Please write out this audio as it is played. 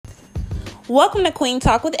Welcome to Queen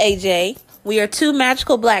Talk with AJ. We are two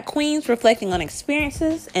magical black queens reflecting on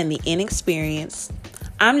experiences and the inexperienced.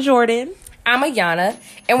 I'm Jordan. I'm Ayana,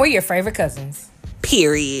 and we're your favorite cousins.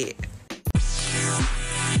 Period.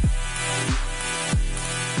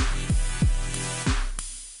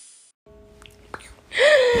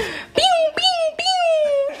 Bing, bing,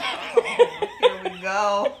 bing. Here we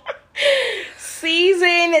go.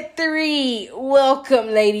 Season 3. Welcome,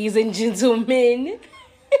 ladies and gentlemen.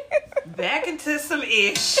 Back into some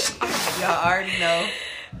ish. Y'all already know.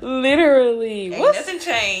 Literally. Ain't nothing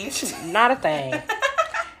changed. Not a thing.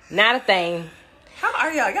 Not a thing. How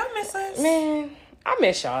are y'all? Y'all miss us? Man, I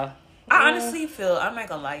miss y'all. I honestly feel, I'm not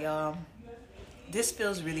gonna lie, y'all. This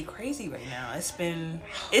feels really crazy right now. It's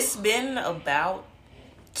been about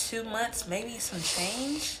 2 months, maybe some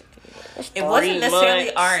change. It wasn't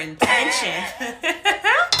necessarily our intention.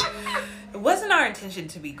 It wasn't our intention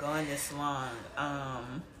to be gone this long.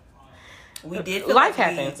 We did feel life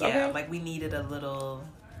like happens. like we needed a little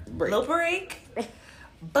break.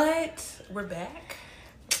 But we're back.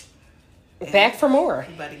 Back for more.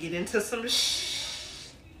 We about to get into some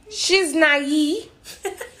She's naive.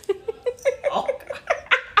 Oh,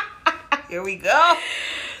 God. Here we go.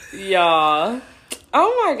 Y'all.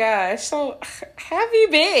 Oh my gosh. So, how have you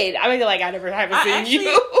been? I mean, like, I haven't seen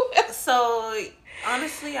you. So,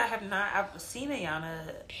 honestly, I've seen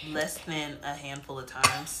Ayana less than a handful of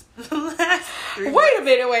times. Wait a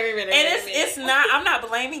minute. And it's not, I'm not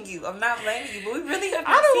blaming you. But we really have not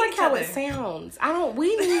I don't seen like each how other. it sounds.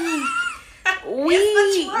 We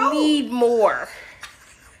need more.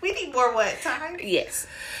 We need more what? Time? Yes.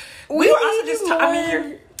 We were also just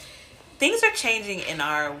things are changing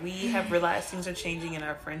we have realized things are changing in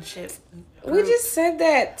our friendship group. We just said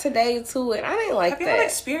that today too, and I didn't like that. Have you ever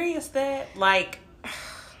experienced that? Like,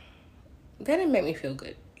 that didn't make me feel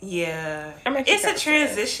good. Yeah. It's a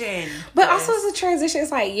transition. But also it's a transition.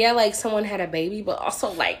 It's like, yeah, like someone had a baby, but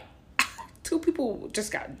also like 2 people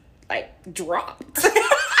just got like dropped.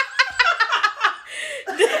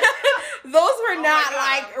 Those were not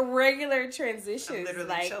like regular transitions. I'm literally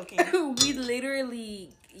like choking. We literally,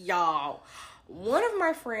 y'all, one of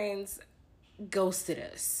my friends ghosted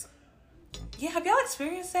us. Yeah, have y'all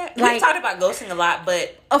experienced that? Like, we've talked about ghosting a lot,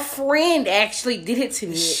 but a friend actually did it to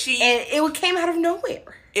me, and it came out of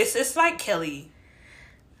nowhere. It's like Kelly,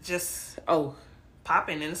 just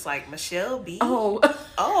popping, and it's like Michelle B. Oh,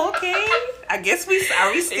 okay. I guess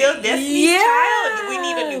are we still Destiny's Child? Do we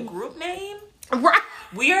need a new group name? Right.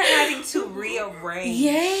 We are having to rearrange.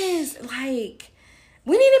 Yes, like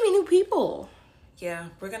we need to meet new people. Yeah,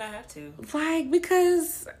 we're gonna have to. Like,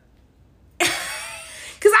 because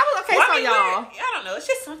I was okay. Well, so y'all, I don't know. It's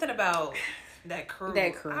just something about that crew.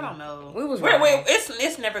 I don't know.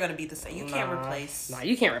 It's never gonna be the same. You can't replace. No,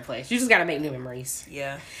 you can't replace. You just gotta make new memories.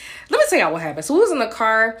 Yeah. Let me tell y'all what happened. So we was in the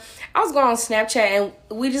car. I was going on Snapchat, and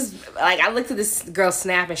we just I looked at this girl's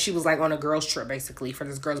snap, and she was like on a girl's trip basically for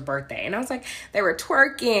this girl's birthday. And I was like, they were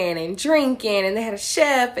twerking and drinking, and they had a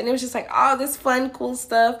chef, and it was just like all this fun, cool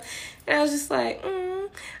stuff. And I was just like,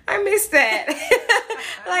 I missed that.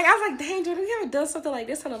 Like, I was like, dang, Jordan, we haven't done something like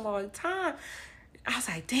this in a long time. I was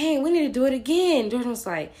like, dang, we need to do it again. Jordan was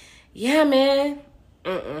like, yeah, man.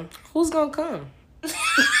 Who's gonna come? And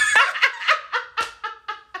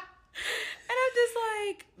I'm just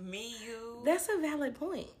like, me, you. That's a valid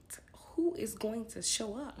point. Who is going to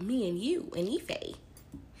show up? Me and you and Ife.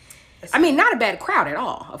 I mean, not a bad crowd at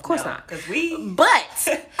all. Of course not. But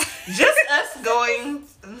just us going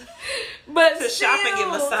to shop and get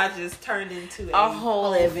massages turned into a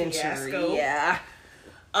whole adventure. Fiasco. Yeah.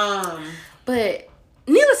 But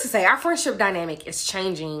needless to say, our friendship dynamic is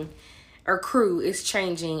changing. Our crew is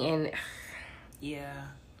changing, and yeah.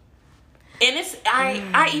 And it's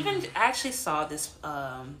I even actually saw this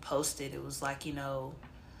posted. It was like, it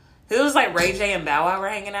was like Ray J and Bow Wow were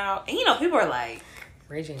hanging out, and people are like,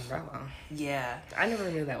 Ray J and Bow Wow. Yeah, I never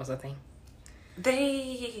knew that was a thing.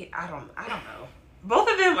 I don't know.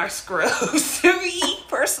 Both of them are scrubs to me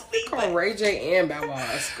personally. Call Ray J and Bow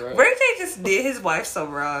Wow scrubs. Ray J just did his wife so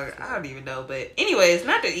wrong. I don't even know, but anyways,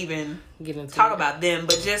 not to even talk about them,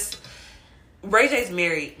 but just Ray J's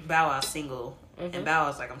married, Bow Wow's single, and Bow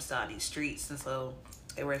Wow's like, I'm still on these streets, and so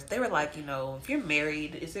they were like, if you're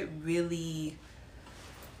married, is it really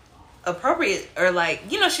appropriate, or like,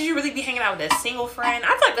 should you really be hanging out with that single friend? I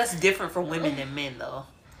feel like that's different for women than men, though.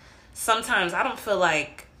 Sometimes I feel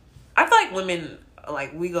like women,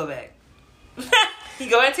 like, we go back. You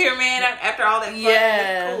go back to your man after all that fun.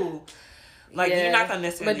 Yeah, cool. Like, you're not gonna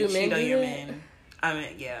necessarily cheat on your man. I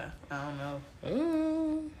mean, yeah, I don't know.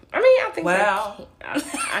 I think. Well,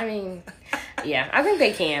 I mean, yeah, I think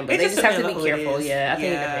they can, but they just have to be careful. Yeah, I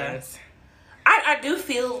think it depends. I do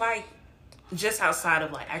feel like just outside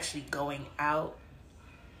of like actually going out,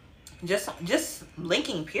 just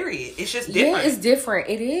linking, period. It's just different. Yeah, it's different.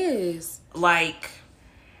 It is. Like,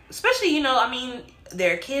 especially, you know, I mean,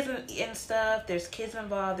 there are kids and stuff. There's kids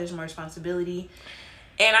involved. There's more responsibility.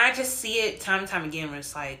 And I just see it time and time again where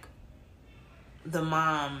it's like the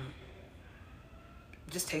mom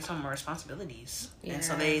just takes on more responsibilities. Yeah. And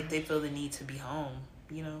so they feel the need to be home,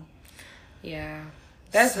 you know? Yeah.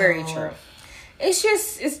 That's very true.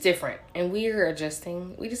 It's different, and we're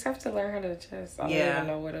adjusting. We just have to learn how to adjust. I don't even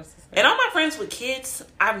know what else to say. And all my friends with kids,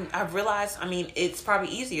 I've realized, I mean, it's probably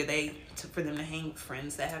easier for them to hang with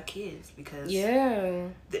friends that have kids because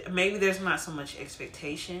maybe there's not so much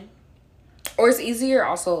expectation. Or it's easier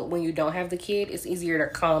also when you don't have the kid. It's easier to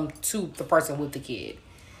come to the person with the kid.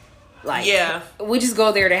 Like, we just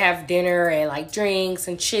go there to have dinner and like drinks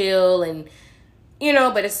and chill and, you know.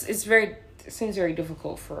 But it seems very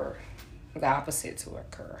difficult for the opposite to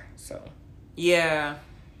occur. So yeah,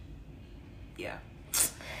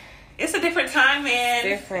 it's a different time,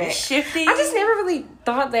 man. It's shifting. I just never really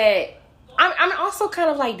thought that. I'm also kind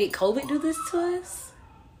of like, did COVID do this to us?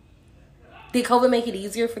 Did COVID make it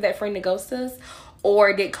easier for that friend to ghost us,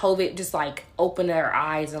 or did COVID just like open our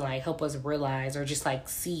eyes and like help us realize or just like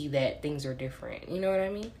see that things are different? You know what I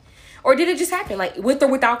mean? Or did it just happen? Like with or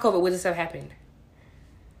without COVID, would this have happened?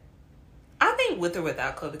 I think with or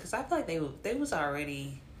without COVID, because I feel like they was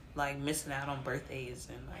already like missing out on birthdays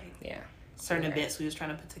and like certain events we was trying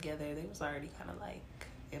to put together. They was already kind of like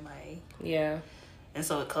MIA. Yeah. And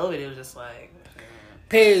so with COVID, it was just like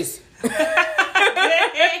peace.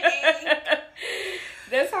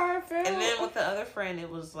 That's how I felt. And then with the other friend, it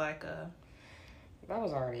was like that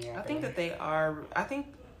was already happening. I think that they are. I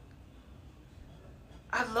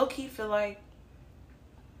low key feel like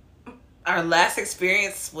our last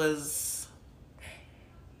experience was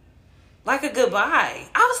like a goodbye.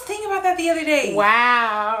 I was thinking about that the other day.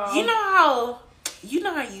 Wow. You know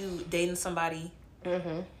how you dating somebody,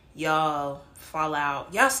 y'all fall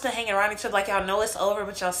out, y'all still hanging around each other, like y'all know it's over,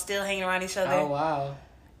 but y'all still hanging around each other. Oh wow.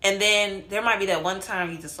 And then there might be that one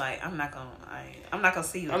time you just like, I'm not gonna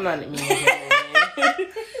see you. I'm not mean again.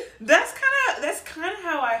 That's kind of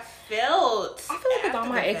how I felt. I feel like with all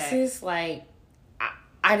my exes, like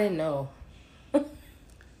I didn't know.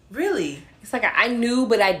 Really? It's like I knew,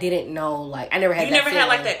 but I didn't know. Like I never had. You never had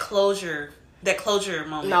like that closure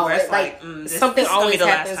moment. No, where it's like something always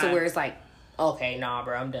happens to where it's like, okay, nah,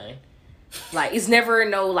 bro, I'm done. Like it's never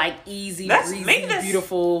no like easy breezy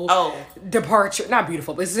beautiful departure. Not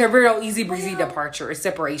beautiful, but it's never no easy breezy departure. It's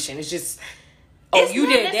separation. It's just you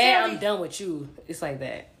did that, I'm done with you. It's like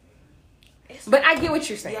that. But I get what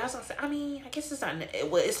you're saying. Yeah, I mean, I guess it's not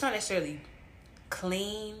necessarily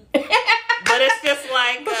clean, but it's just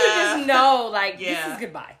like but you just know like this is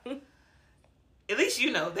goodbye. At least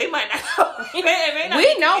you know. They might not know.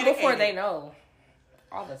 We know before they know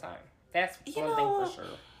all the time. That's one thing for sure.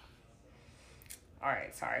 All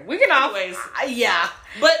right, sorry. We can always,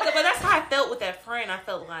 But that's how I felt with that friend. I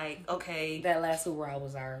felt like, okay, that last hurrah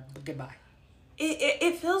was our goodbye.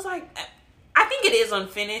 It feels like, I think it is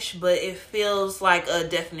unfinished, but it feels like a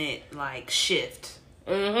definite like shift.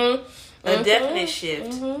 A definite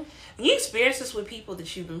shift. When you experience this with people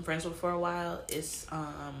that you've been friends with for a while, it's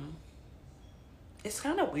kind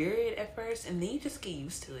of weird at first, and then you just get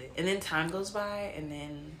used to it, and then time goes by, and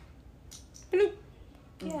then here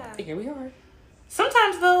we are.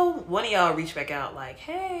 Sometimes though, one of y'all reach back out like,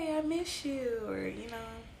 "Hey, I miss you," or you know.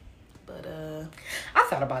 But I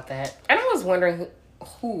thought about that, and I was wondering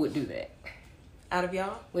who would do that out of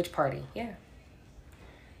y'all. Which party? Yeah.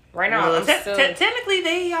 Right now, well, technically,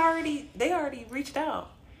 they already reached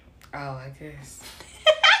out. Oh, I guess.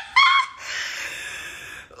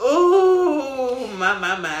 Ooh,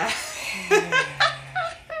 my.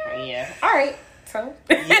 Yeah. All right. So.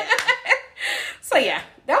 So yeah,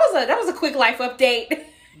 that was a quick life update.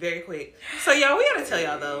 Very quick. So y'all, we gotta tell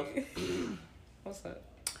y'all though. What's up?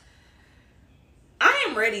 I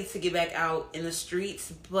am ready to get back out in the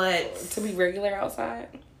streets, but to be regular outside.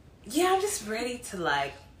 Yeah, I'm just ready to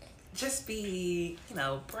like just be,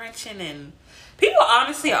 brunching, and people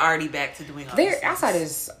honestly are already back to doing all this. Their outside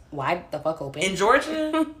is wide the fuck open. In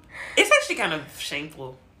Georgia, it's actually kind of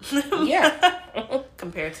shameful. Yeah.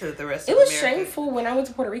 Compared to the rest of America. It was shameful when I went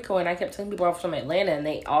to Puerto Rico and I kept telling people I was from Atlanta, and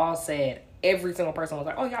they all said, every single person was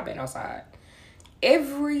like, oh, y'all been outside.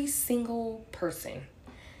 Every single person.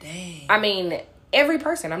 Dang. I mean, every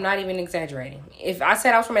person. I'm not even exaggerating. If I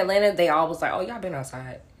said I was from Atlanta, they all was like, oh, y'all been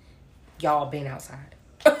outside. Y'all been outside.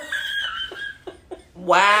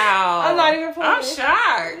 Wow. I'm not even playing. I'm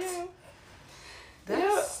shocked.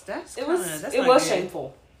 Yeah. It was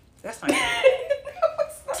shameful. That's not good.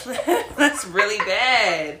 That's really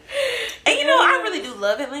bad. And you know, I really do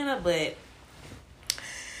love Atlanta, but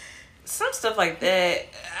some stuff like that,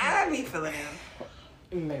 I be feeling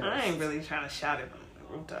it. I ain't really trying to shout it on the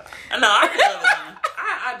rooftop. No, I do love Atlanta.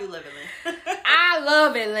 I do love Atlanta. I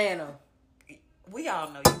love Atlanta. We all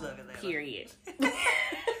know you love Atlanta. Period.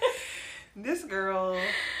 This girl,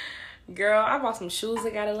 I bought some shoes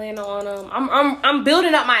that got Atlanta on them. I'm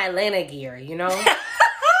building up my Atlanta gear, you know.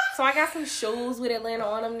 So I got some shoes with Atlanta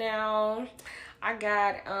on them now. I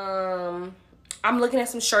got I'm looking at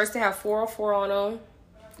some shirts that have 404 on them.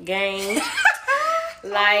 Gang.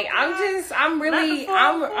 Like I'm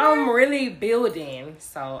really building.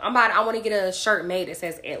 So I want to get a shirt made that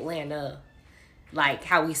says Atlanta. Like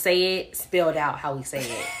how we say it, spelled out how we say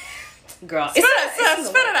it. Girl, spell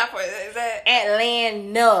it out for you. Is that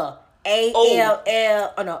Atlanta? ALANNUH.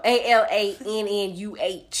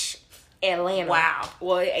 Atlanta. Wow.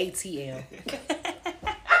 Well, ATL.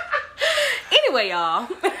 Anyway, y'all.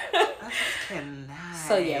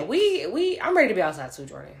 So yeah, I'm ready to be outside too,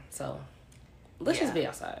 Jordan. So let's just be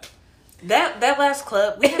outside. That last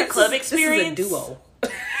club, we had a club experience. This is a duo.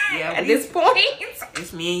 Yeah. At this point,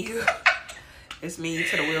 it's me and you. It's me and you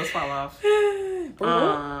till the wheels fall off.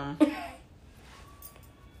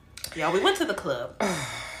 Yeah, we went to the club.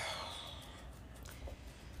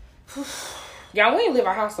 Y'all, we didn't leave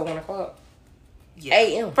our house till 1 o'clock. Yeah.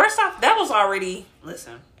 A.M. First off, that was already.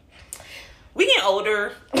 Listen, we get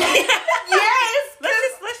older. Yes.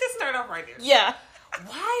 Let's just start off right there. Yeah.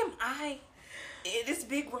 Why am I at this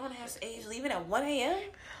big grown ass age leaving at 1 a.m.?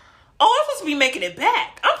 Oh, I'm supposed to be making it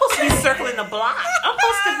back. I'm supposed to be circling the block. I'm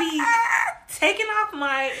supposed to be taking off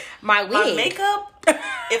my wig. My makeup.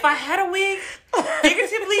 If I had a wig,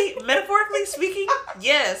 figuratively, metaphorically speaking,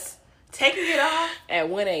 yes. Taking it off. At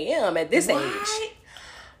 1 a.m. at this age.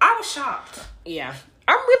 I was shocked. Yeah.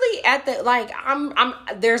 I'm really at the, like, I'm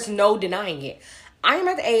there's no denying it. I am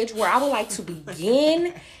at the age where I would like to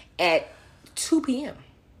begin at 2 p.m.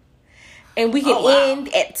 And we can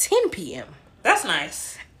end at 10 p.m. That's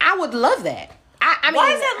nice. I would love that. I mean,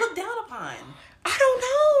 why is that looked down upon? I don't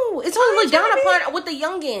know. It's only looked down upon with the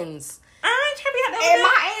youngins. I ain't trying to be out there. At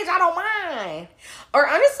my age, I don't mind. Or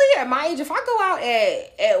honestly, at my age, if I go out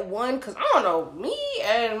at 1, because I don't know, me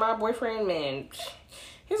and my boyfriend, man,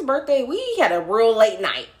 his birthday, we had a real late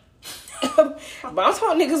night. But I'm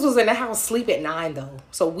talking niggas was in the house sleep at 9 though.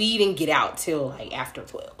 So we didn't get out till like after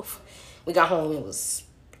 12. We got home, it was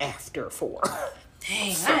after 4.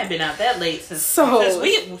 Dang, I haven't been out that late since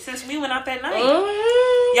we went out that night.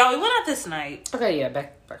 Mm-hmm. Y'all, we went out this night. Okay, yeah,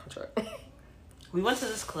 back on track. We went to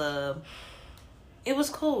this club. It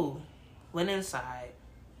was cool. Went inside.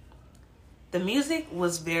 The music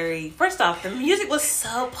was first off, the music was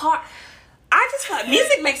subpar. I just thought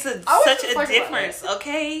music makes such a difference,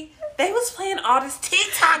 okay? They was playing all this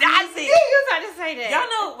TikTok music. I knew you was about to say that. Y'all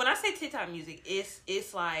know, when I say TikTok music,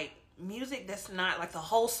 it's like music that's not, like the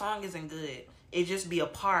whole song isn't good. It just be a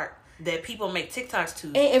part that people make TikToks to.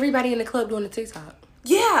 And everybody in the club doing the TikTok.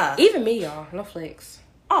 Yeah. Even me, y'all. No flex.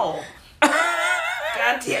 Oh.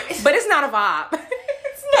 God damn it. But it's not a vibe.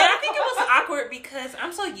 I think it was awkward because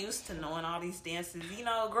I'm so used to knowing all these dances. You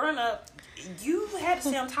know, growing up, you had to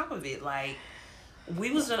stay on top of it. Like,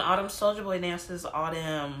 we was doing all them Soulja Boy dances, all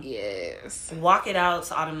them Walk It Out,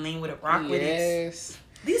 all them Lean With It, Rock With It.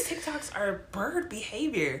 These TikToks are bird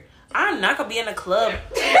behavior. I'm not gonna be in a club.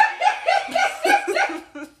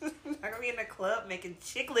 Not gonna be in a club making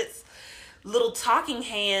chiclets, little talking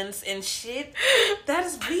hands and shit. That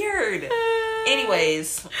is weird.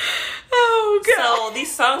 Anyways, oh god. So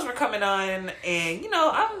these songs were coming on, and you know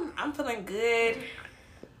I'm feeling good.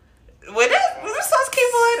 When the songs keep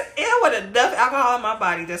on, I want enough alcohol in my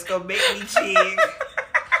body that's gonna make me jig.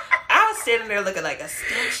 I was standing there looking like a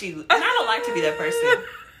statue, and I don't like to be that person.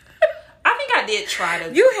 I think I did try to.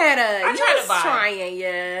 I tried to vibe. Trying,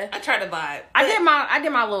 yeah. I tried to vibe. I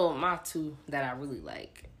did my two that I really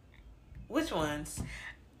like. Which ones?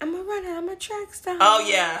 I'm a runner. I'm a track star. Oh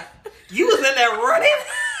yeah, you was in there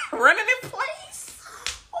running in place.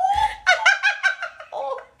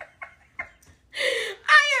 Oh.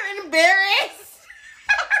 I am embarrassed.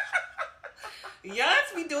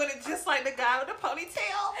 Yance be doing it just like the guy with the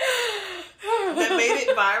ponytail that made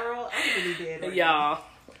it viral. I really did. Right y'all.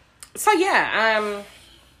 So yeah,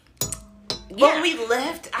 But when we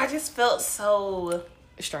left, I just felt so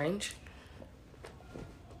strange.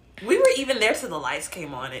 We were even there till the lights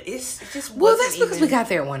came on. It just well, that's because we got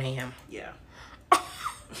there at 1 a.m. Yeah.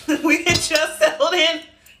 We had just settled in.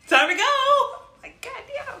 Time to go. Like,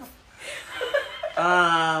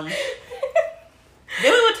 goddamn.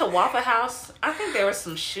 Then we went to Waffle House. I think there was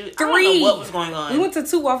some shoot. I don't know what was going on. We went to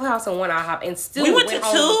 2 Waffle House and 1 IHOP, and still we went to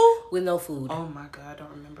 2 with no food. Oh my god, I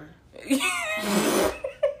don't remember.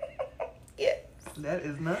 Yeah, that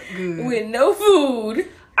is not good. With no food.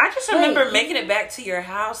 I just remember making it back to your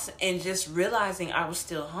house and just realizing I was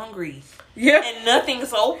still hungry. Yeah, and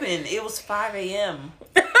nothing's open. It was 5 a.m.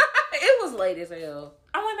 It was late as hell.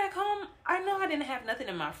 I went back home. I know I didn't have nothing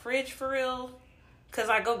in my fridge for real, because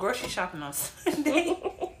I go grocery shopping on Sunday.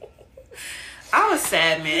 I was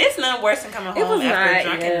sad, man. It's nothing worse than coming home after a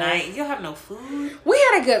drunken night. You don't have no food. We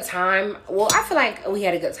had a good time. Well, I feel like we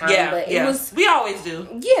had a good time. Yeah, but it was. We always do.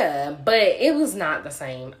 Yeah, but it was not the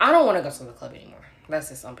same. I don't want to go to the club anymore. That's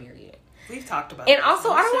just on period. We've talked about. And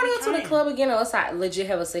also, I don't want to go to the club again unless I legit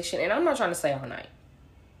have a section, and I'm not trying to stay all night.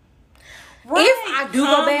 Right. If I do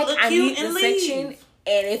go back, I need the section,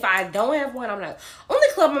 and if I don't have one, I'm like, only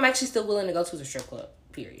club I'm actually still willing to go to is a strip club.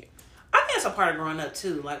 Period. I think it's a part of growing up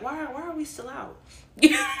too. Like, why are we still out?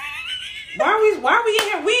 Why are we in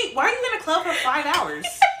here? Why are you in a club for 5 hours?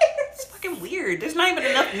 It's fucking weird. There's not even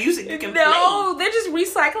enough music you can play. No, they're just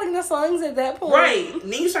recycling the songs at that point. Right.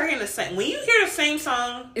 Then you start hearing the same. When you hear the same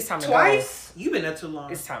song it's time to twice, you've been there too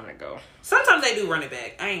long. It's time to go. Sometimes they do run it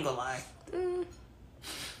back. I ain't gonna lie.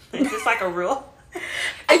 It's just like a real.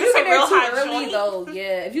 If you get there too early, though,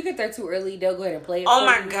 yeah. If you get there too early, they'll go ahead and play it. Oh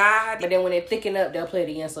my god! But then when it thicken up, they'll play it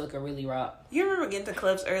again so it can really rock. You remember getting to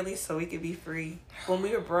clubs early so we could be free when we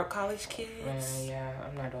were broke college kids? Yeah,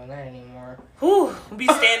 I'm not doing that anymore. Whew, we be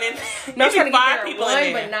standing. Not trying to get there at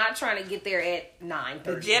 1, but not trying to get there at 9:30.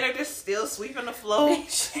 The janitor's still sweeping the floor.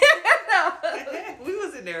 We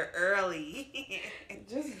was in there early.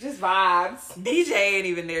 just vibes. DJ ain't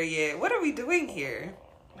even there yet. What are we doing here?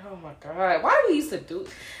 Oh my god! Why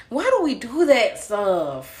do we do that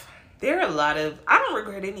stuff? There are a lot of. I don't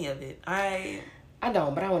regret any of it. I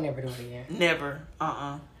don't, but I would never do it again. Never.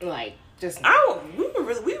 Like just.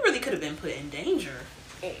 We really could have been put in danger.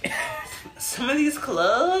 Some of these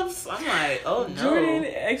clubs, I'm like, oh no. Jordan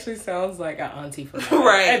actually sounds like an auntie for me.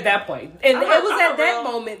 Right. At that point. And it was at that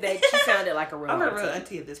moment that she sounded like a real auntie. I'm a real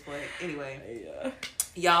auntie at this point. Anyway. Yeah.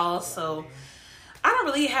 Y'all, so I don't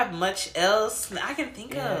really have much else I can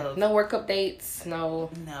think of. No work updates.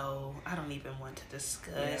 No, I don't even want to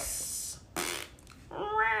discuss.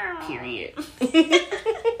 Period.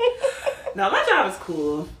 No, my job is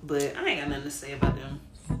cool, but I ain't got nothing to say about them.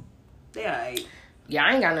 They alright. Yeah,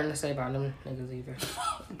 I ain't got nothing to say about them niggas either.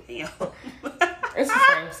 Damn. It's the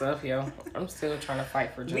same stuff, yo. I'm still trying to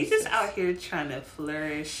fight for justice. We just out here trying to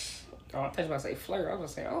flourish. Oh, I thought you were about to say flirt. I was going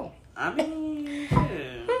to say, oh. I mean,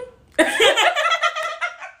 yeah.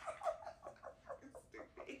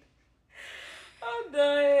 I'm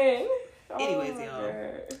done. Anyways, y'all.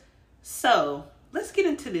 God. So, let's get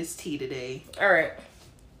into this tea today. All right.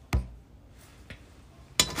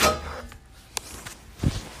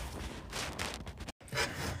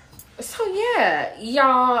 So, yeah,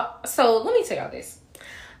 y'all. So, let me tell y'all this.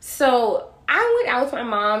 So, I went out with my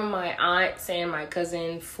mom, my aunts, and my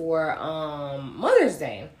cousin for Mother's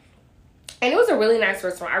Day. And it was a really nice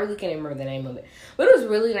restaurant. I really can't remember the name of it. But it was a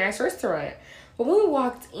really nice restaurant. But when we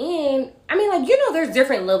walked in, I mean, like, you know, there's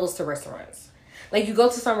different levels to restaurants. Like, you go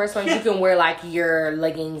to some restaurants, you can wear, like, your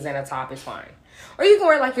leggings and a top. It's fine. Or you can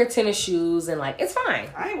wear, like, your tennis shoes and, like, it's fine.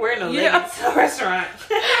 I ain't wearing no leggings to a restaurant.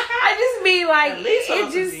 I just mean, like, at least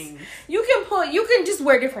it just, things. You can just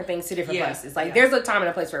wear different things to different places. Like, there's a time and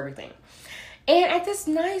a place for everything. And at this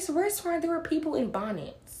nice restaurant, there were people in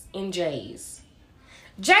bonnets, in J's.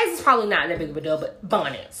 J's is probably not that big of a deal, but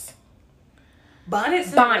bonnets.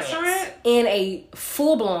 Bonnets in a restaurant? In a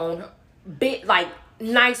full-blown, big, like,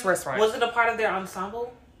 nice restaurant. Was it a part of their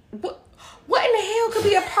ensemble? What in the hell could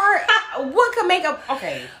be a part? What could make a...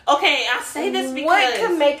 Okay, I say this because... What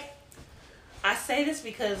could make... I say this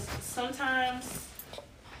because sometimes...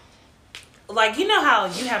 Like, you know how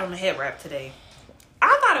you had on the head wrap today?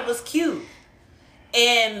 I thought it was cute.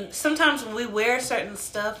 And sometimes when we wear certain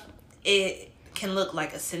stuff, it can look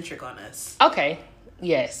like eccentric on us. Okay,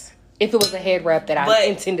 yes. If it was a head wrap that I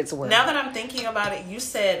intended to wear. Now that I'm thinking about it, you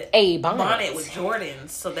said a bonnet with Jordans,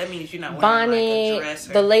 so that means you're not wearing bonnet, like a dress.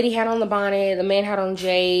 The lady had on the bonnet, the man had on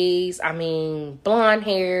J's. I mean, blonde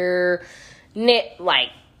hair, net, like,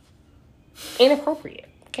 inappropriate,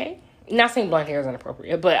 okay? Not saying blonde hair is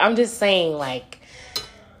inappropriate, but I'm just saying, like,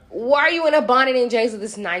 why are you in a bonnet and J's at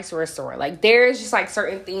this nice restaurant? Like, there's just, like,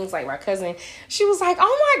 certain things, like, my cousin, she was like,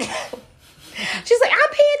 oh my God. She's like, I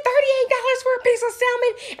paid $38 for a piece of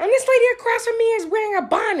salmon, and this lady across from me is wearing a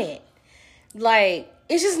bonnet. Like,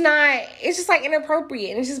 it's just, like,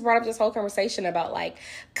 inappropriate. And it just brought up this whole conversation about, like,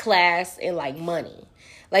 class and, like, money.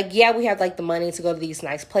 Like, yeah, we have, like, the money to go to these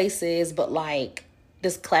nice places, but, like,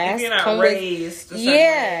 does class If you're not come raised with? a certain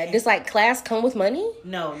Yeah, way. does like class come with money?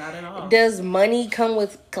 No, not at all. Does money come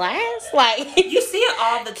with class? Like You see it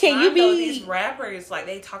all the time. Can you be- though, these rappers, like,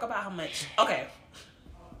 they talk about how much. Okay.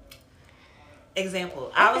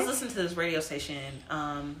 Example. I was listening to this radio station.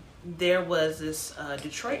 There was this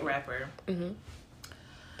Detroit rapper. Mm-hmm.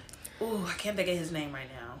 Ooh, I can't think of his name right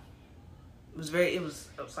now. It was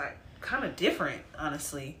like kind of different,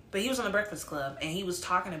 honestly. But he was on the Breakfast Club, and he was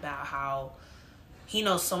talking about how he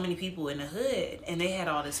knows so many people in the hood, and they had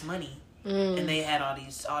all this money, and they had all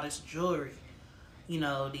this jewelry, you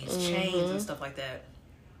know, these chains and stuff like that.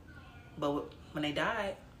 But when they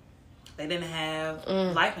died, they didn't have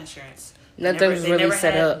life insurance. Nothing was really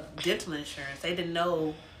set up. Dental insurance. They didn't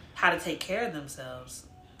know how to take care of themselves.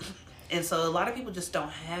 And so a lot of people just don't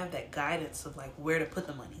have that guidance of like where to put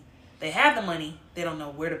the money. They have the money, they don't know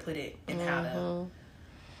where to put it and how to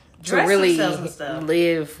dress really themselves and stuff.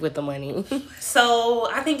 live with the money. So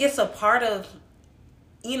I think it's a part of,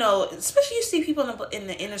 you know, especially you see people in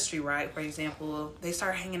the industry, right? For example, they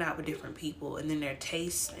start hanging out with different people, and then their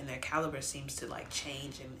taste and their caliber seems to like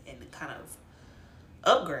change and kind of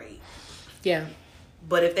upgrade. Yeah.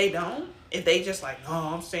 But if they don't, if they just like, no,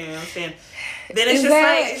 I'm saying, then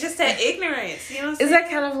it's just that ignorance. You know what I'm saying? Is that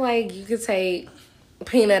kind of like you could take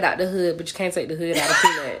Peanut out the hood, but you can't take the hood out of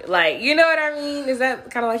Peanut? Like, you know what I mean? Is that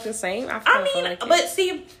kind of like the same? I mean, but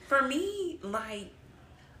see, for me, like,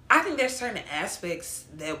 I think there's certain aspects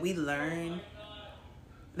that we learn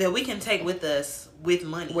that we can take with us with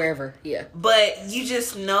money. Wherever, yeah. But you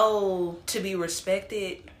just know to be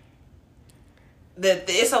respected that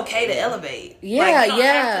it's okay to elevate. Yeah, like, you don't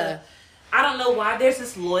yeah. have to, I don't know why there's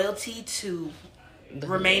this loyalty to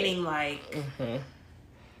remaining like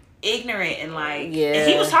ignorant and like. Yeah.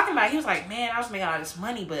 And he was talking about. He was like, "Man, I was making all this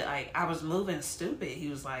money, but like I was moving stupid." He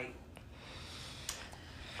was like,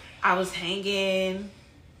 "I was hanging."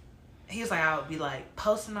 He was like, "I would be like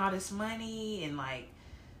posting all this money and like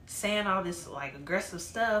saying all this like aggressive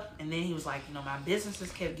stuff," and then he was like, "You know, my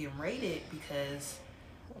businesses kept getting raided because."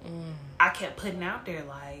 I kept putting out there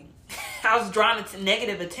like I was drawing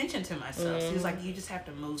negative attention to myself. So he was like, you just have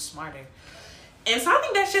to move smarter. And so I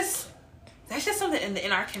think that's just something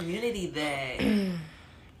in our community that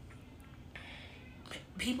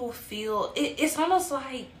people feel it's almost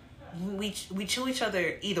like we chew each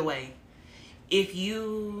other either way. If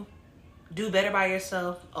you do better by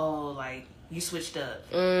yourself, like you switched up,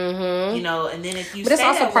 you know. And then if you, but it's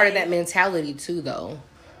also part of that mentality too, though.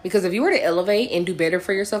 Because if you were to elevate and do better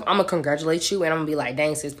for yourself, I'm going to congratulate you and I'm going to be like,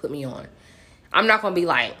 dang, sis, put me on. I'm not going to be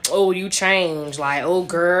like, oh, you changed. Like, oh,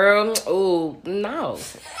 girl. Oh, no.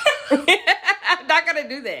 I'm not going to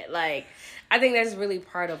do that. Like, I think that's really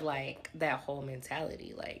part of, like, that whole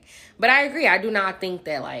mentality. Like, but I agree. I do not think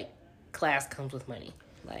that, like, class comes with money.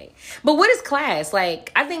 Like, but what is class?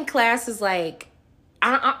 Like, I think class is, like,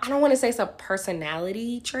 I don't want to say it's a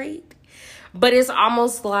personality trait. But it's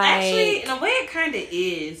almost like... Actually, in a way, it kind of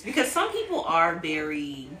is. Because some people are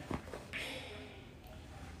very...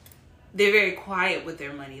 They're very quiet with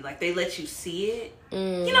their money. Like, they let you see it.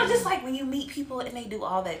 You know, just like when you meet people and they do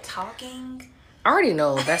all that talking. I already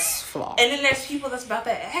know that's flawed. And then there's people that's about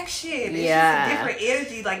that action. It's just a different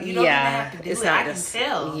energy. Like, you don't even have to do it. I can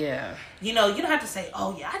tell. Yeah. You know, you don't have to say,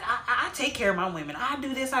 oh, yeah, I take care of my women. I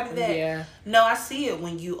do this, I do that. Yeah. No, I see it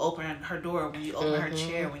when you open her door, when you open her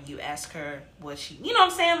chair, when you ask her what she... You know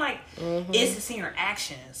what I'm saying? Like, it's in her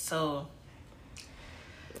actions. So...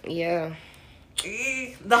 Yeah.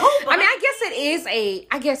 The whole... I mean, I guess it is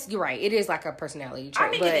I guess you're right. It is like a personality trait.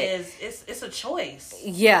 I think it is. It's a choice.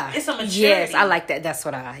 Yeah. It's a maturity. Yes, I like that. That's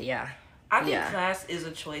what I think class is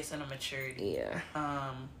a choice and a maturity. Yeah.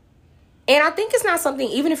 And I think it's not something,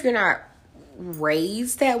 even if you're not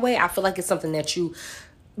raised that way, I feel like it's something that you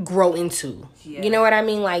grow into. Yeah. You know what I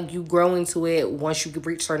mean? Like, you grow into it once you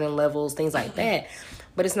reach certain levels, things like that.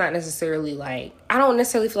 But it's not necessarily like, I don't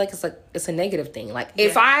necessarily feel like it's a negative thing. Like,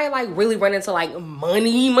 if I like really run into like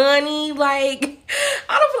money, like,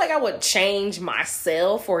 I don't feel like I would change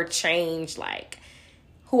myself or change like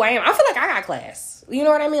who I am. I feel like I got class. You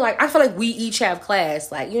know what I mean? Like, I feel like we each have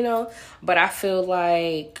class, like, you know, but I feel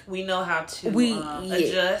like we know how to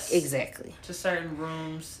adjust exactly to certain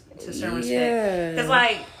rooms, to certain respect. Because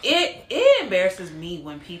like it embarrasses me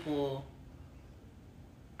when people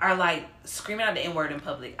are like screaming out the N-word in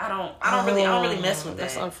public. I don't really mess with that.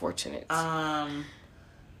 That's unfortunate.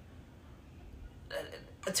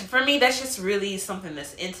 For me, that's just really something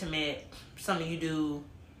that's intimate, something you do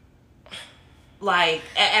like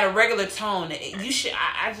at a regular tone. You should.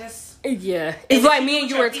 I just. Yeah, it's like me and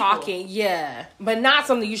you were talking. Yeah, but not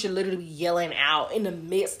something you should literally be yelling out in the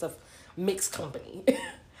midst of mixed company.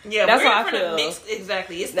 Yeah, that's we're how in I front of feel. mixed.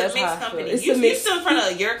 Exactly, it's That's the how I mixed feel. company. It's You the mixed- still in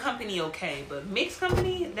front of your company, okay, but mixed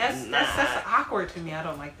company, that's awkward to me. I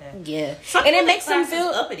don't like that. Yeah, Some and it people makes them think class feel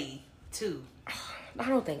is uppity too. I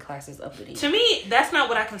don't think class is uppity. To me, that's not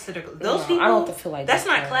what I consider those people. I don't feel like that's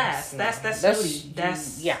not class. No. That's really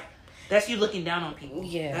yeah. That's you looking down on people.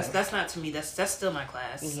 Yeah. That's not to me. That's still my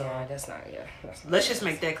class. So. Yeah, that's not. Yeah, that's not Let's just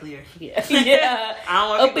make that clear. Yeah, yeah. I don't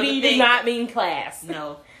want people to Uppity think- does not mean class.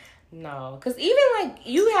 No, because even like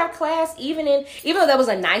you have class, even though that was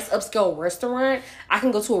a nice upscale restaurant, I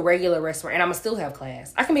can go to a regular restaurant and I'ma still have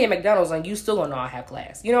class. I can be at McDonald's and you still gonna know I have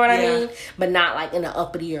class. You know what I mean? But not like in an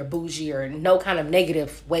uppity or bougie or no kind of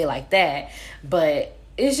negative way like that. But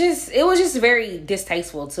it was just very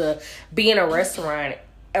distasteful to be in a restaurant,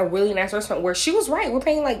 a really nice restaurant where she was right. We're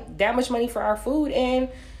paying like that much money for our food and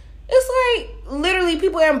it's like literally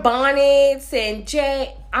people in bonnets and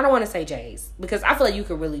I don't want to say J's because I feel like you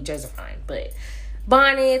could really J's are fine, but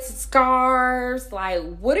bonnets, scarves, like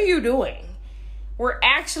what are you doing? We're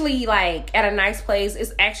actually like at a nice place.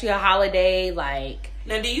 It's actually a holiday. Like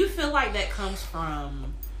now, do you feel like that comes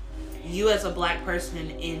from you as a black person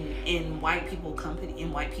in white people's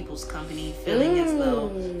company feeling as though,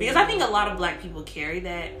 because I think a lot of black people carry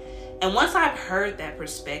that. And once I've heard that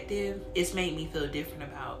perspective, it's made me feel different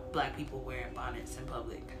about black people wearing bonnets in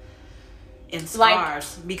public and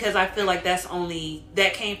scarves, because I feel like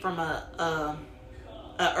that came from a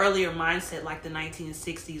earlier mindset, like the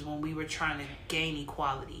 1960s when we were trying to gain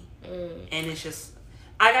equality, and it's just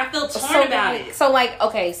I feel torn about it. So like,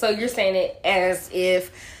 okay, so you're saying it as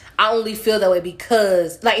if I only feel that way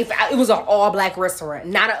because like if it was an all black restaurant,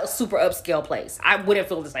 not a super upscale place, I wouldn't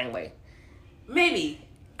feel the same way. Maybe.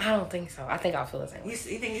 I don't think so. I think I'll feel the same way. You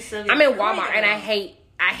think you still? I'm in Walmart and I hate.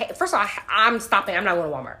 First of all, I'm stopping. I'm not going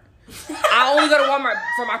to Walmart. I only go to Walmart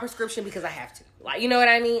for my prescription because I have to. Like, you know what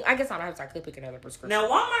I mean? I guess I don't have to. I could pick another prescription. Now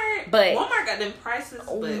Walmart got them prices, but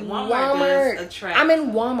Walmart does attract. I'm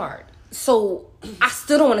in Walmart, so I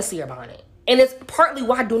still don't want to see your bonnet, and it's partly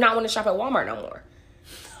why I do not want to shop at Walmart no more.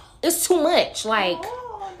 It's too much. Like.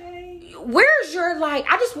 Where's your, like,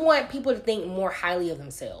 I just want people to think more highly of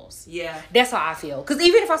themselves. Yeah. That's how I feel. Because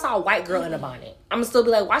even if I saw a white girl in a bonnet, I'm going to still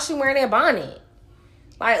be like, why she wearing that bonnet?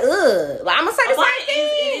 Like, ugh. Like, I'm going to say the same thing.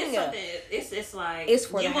 It is something. It's like, it's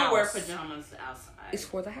for the house. You won't wear pajamas outside. It's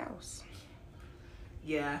for the house.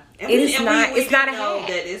 Yeah. And it's not a know hat.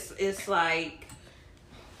 that it's like,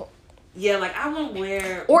 yeah, like, I won't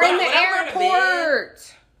wear. Or in the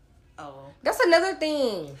airport. Oh. That's another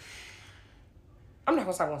thing. I'm not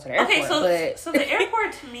gonna start going to the airport. Okay, so the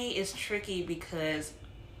airport to me is tricky because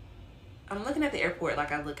I'm looking at the airport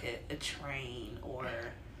like I look at a train, or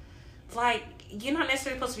like you're not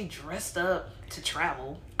necessarily supposed to be dressed up to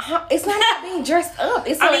travel. It's not about being dressed up.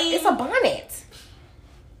 It's a bonnet.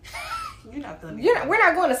 You're not gonna. We're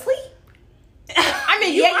not going to sleep. I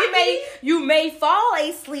mean, you may fall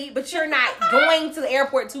asleep, but you're not going to the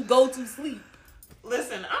airport to go to sleep.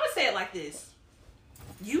 Listen, I'm gonna say it like this.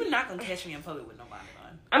 You're not gonna catch me in public with no bonnet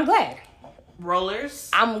on. I'm glad.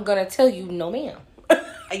 Rollers. I'm gonna tell you, no, ma'am.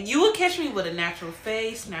 You will catch me with a natural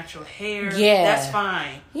face, natural hair. Yeah, that's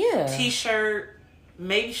fine. Yeah. T-shirt,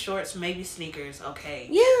 maybe shorts, maybe sneakers. Okay.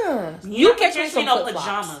 Yeah. You catch me in no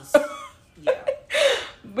pajamas. Yeah.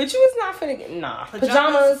 But you was not finna get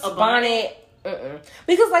pajamas, a bonnet.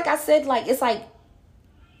 Because like I said, like it's like.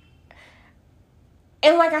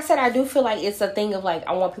 And like I said, I do feel like it's a thing of like,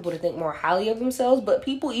 I want people to think more highly of themselves. But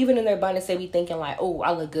people, even in their bonnet, say be thinking like, oh, I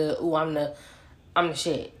look good. Oh, I'm the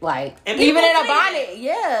shit. Like, even in a bonnet,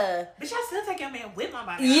 yeah. Bitch, I still take your man with my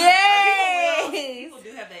bonnet. Yes. Like, people do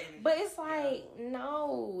have that energy. But it's like,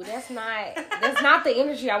 no, that's not the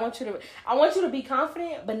energy I want you to be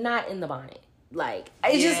confident, but not in the bonnet. Like,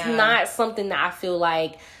 it's just not something that I feel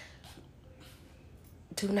like,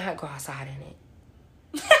 do not go outside in it.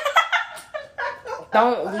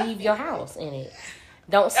 Don't leave your house in it.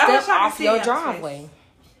 Don't step off your driveway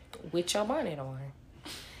with your bonnet on.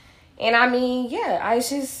 And I mean, yeah, I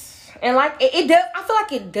just, and like, it does, I feel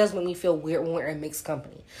like it does make me feel weird when we're in mixed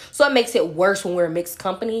company. So it makes it worse when we're in mixed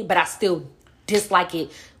company, but I still dislike it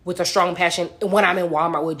with a strong passion when I'm in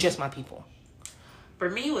Walmart with just my people. For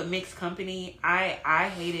me, with mixed company, I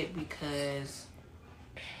hate it because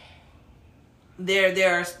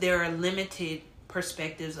there are limited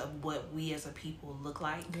perspectives of what we as a people look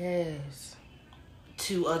like. Yes.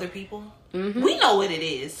 To other people, we know what it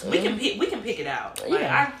is. We can pick it out.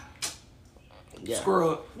 Like screw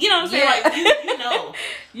up. You know what I'm saying? Like you know.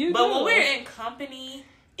 But when we're in company,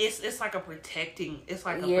 it's like a protecting. It's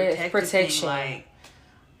like a protection. Like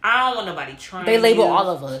I don't want nobody trying. They label you. all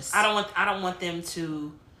of us. I don't want them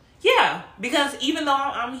to. Yeah, because even though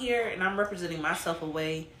I'm here and I'm representing myself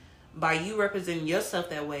away, by you representing yourself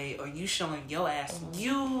that way or you showing your ass,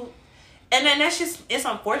 and then that's just, it's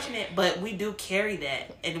unfortunate, but we do carry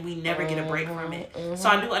that and we never get a break from it. So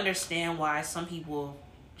I do understand why some people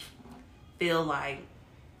feel like,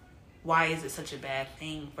 why is it such a bad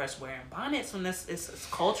thing for us wearing bonnets when it's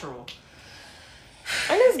cultural?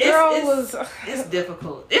 And this girl it's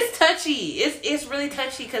difficult. It's touchy. It's really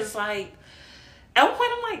touchy because like at one point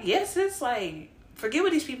I'm like, yes, it's like, forget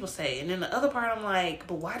what these people say, and then the other part I'm like,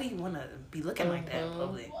 but why do you want to be looking like that in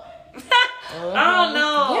public? I don't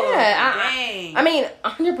know. Yeah, I mean,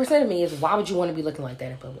 100% of me is, why would you want to be looking like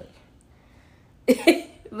that in public?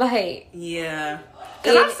 Like, yeah,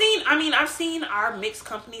 because I've seen our mixed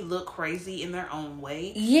company look crazy in their own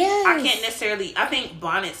way. Yes. I can't necessarily. I think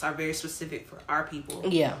bonnets are very specific for our people.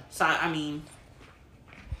 Yeah. So I mean,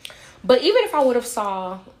 but even if I would have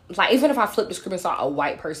even if I flipped the script and saw a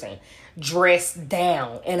white person dressed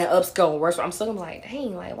down in an upscale restaurant, I'm still gonna be like,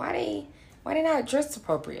 dang, like why they not dressed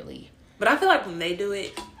appropriately? But I feel like when they do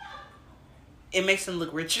it, it makes them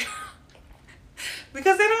look richer.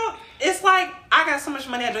 Because they don't, it's like, I got so much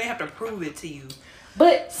money, I don't even have to prove it to you.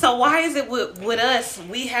 But so why is it with us,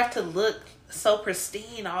 we have to look so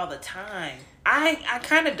pristine all the time? I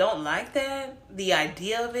kind of don't like that, the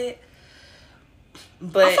idea of it.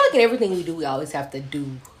 But I feel like in everything we do, we always have to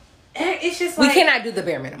do. It's just like, we cannot do the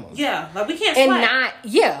bare minimum. Yeah, like we can't.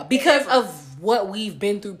 And because of what we've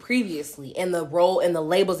been through previously and the role and the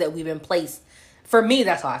labels that we've been placed. For me,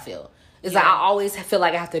 that's how I feel. It's like I always feel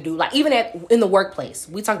like I have to do, like, even in the workplace.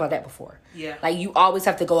 We talked about that before. Yeah. Like, you always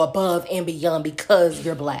have to go above and beyond because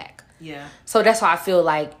you're black. Yeah. So that's how I feel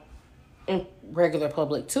like in regular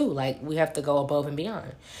public too. Like, we have to go above and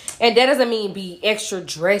beyond. And that doesn't mean be extra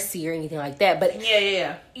dressy or anything like that. But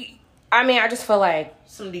yeah. I mean, I just feel like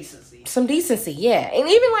some decency. Yeah. And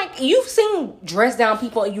even like, you've seen dressed down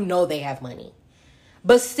people and you know they have money.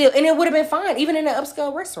 But still, and it would have been fine, even in an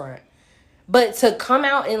upscale restaurant. But to come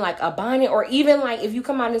out in like a bonnet, or even like if you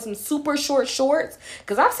come out in some super short shorts,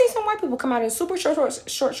 because I've seen some white people come out in super short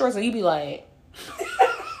shorts, and you be like,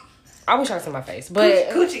 I wish I could see my face, but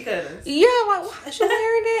coochie cutters. Yeah, like, why you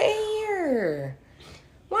wearing that in here?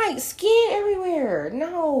 Like, skin everywhere.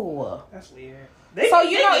 No, that's weird.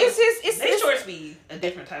 It's shorts be a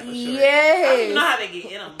different type of short. Yes. I don't even know how they get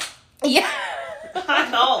in them. Yeah.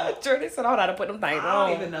 I know. Jordan said, I don't know how to put them things on. I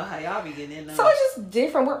don't even know how y'all be getting in them. So it's just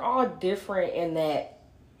different. We're all different in that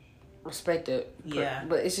respective. Yeah.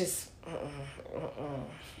 But it's just...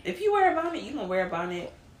 If you wear a bonnet, you can wear a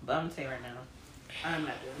bonnet. But I'm going to tell you right now, I'm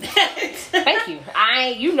not doing that. Thank you.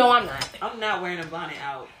 I'm not. I'm not wearing a bonnet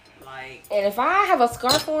out. Like... And if I have a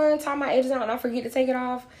scarf on, tie my edges out, and I forget to take it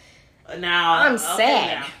off, now I'm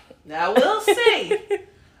sad. Now I will say...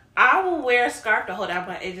 I will wear a scarf to hold out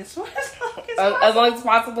my edges for as long as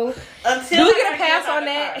possible. Until we get a pass on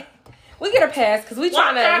that? We get a pass because I'm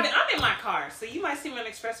in my car, so you might see me on the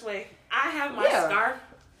expressway. I have my scarf,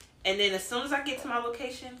 and then as soon as I get to my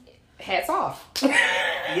location, hats off.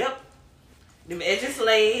 Yep, the edges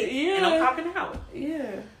laid, and I'm popping out.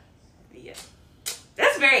 Yeah.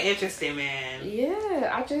 That's very interesting, man.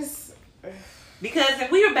 Yeah, because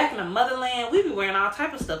if we were back in the motherland, we'd be wearing all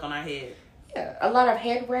type of stuff on our head. Yeah, a lot of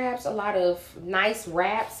head wraps, a lot of nice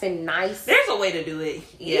wraps and nice... There's a way to do it.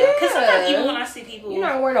 Yeah. Because sometimes even when I see people... You're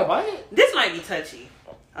not wearing no bonnet. This might be touchy.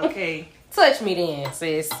 Okay. Touch me then,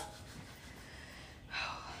 sis.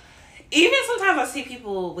 Even sometimes I see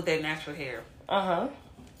people with their natural hair. Uh-huh.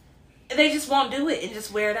 They just won't do it and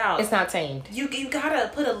just wear it out. It's not tamed. You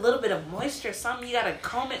gotta put a little bit of moisture, something. You gotta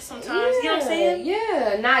comb it sometimes. You know what I'm saying?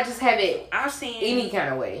 Yeah. Not just have it I've seen any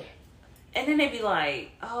kind of way. And then they be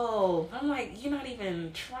like, oh, I'm like, you're not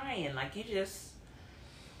even trying. Like, you just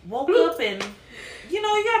woke up and, you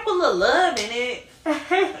gotta put a little love in it. I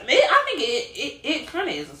think it kind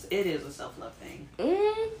of is, it is a self-love thing.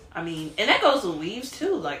 I mean, and that goes with weaves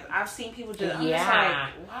too. Like, I've seen people just, I'm just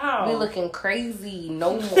like, wow. We looking crazy.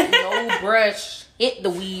 No brush hit the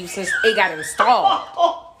weave since it got installed.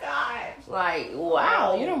 Oh, God. Like,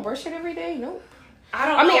 wow. You don't brush it every day? Nope.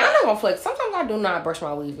 I'm not gonna flex. Sometimes I do not brush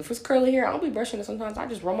my weave. If it's curly hair, I don't be brushing it. Sometimes I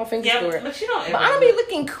just roll my fingers through it. But you don't. But I don't be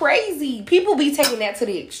looking crazy. People be taking that to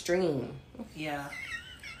the extreme. Yeah.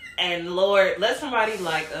 And Lord, let somebody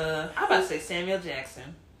like I'm about to say Samuel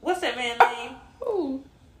Jackson. What's that man's name? Ooh.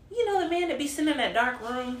 You know the man that be sitting in that dark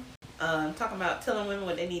room, talking about telling women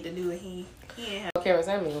what they need to do, and he ain't have. Kevin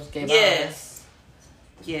Samuels gave Yes.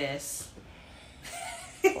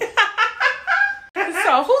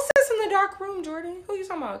 So who sits in the dark room, Jordan? Who you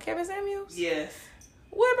talking about? Kevin Samuels? Yes.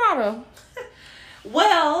 What about him?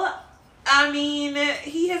 Well, I mean,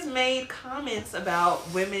 he has made comments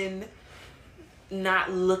about women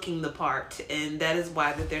not looking the part, and that is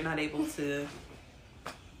why that they're not able to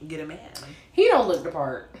get a man. He don't look the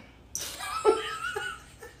part.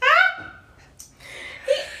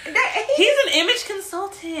 He's an image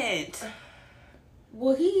consultant.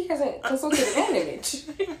 Well, he hasn't consulted an image.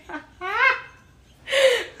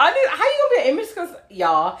 How you gonna be an image consultant?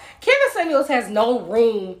 Y'all, Kevin Samuels has no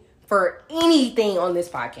room for anything on this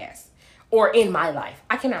podcast or in my life.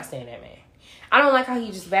 I cannot stand that man. I don't like how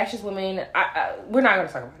he just bashes women. We're not gonna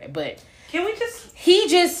talk about it, but can we just?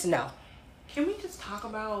 Can we just talk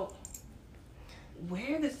about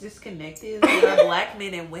where this disconnect is with our black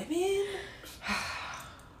men and women?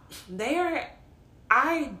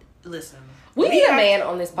 Listen. We need a man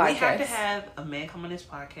on this podcast. We have to have a man come on this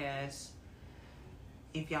podcast.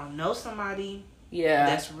 If y'all know somebody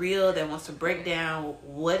that's real, that wants to break down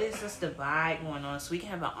what is this divide going on, so we can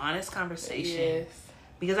have an honest conversation. Yes.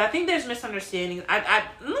 Because I think there's misunderstandings.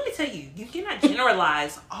 Let me tell you, you cannot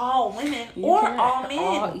generalize all women all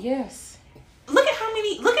men. Yes. Look at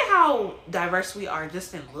how diverse we are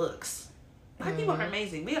just in looks. Black people are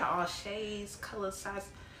amazing. We got all shades, colors, size.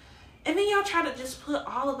 And then y'all try to just put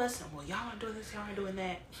all of us in, well, y'all aren't doing this, y'all aren't doing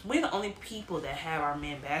that. We're the only people that have our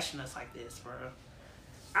men bashing us like this, bro.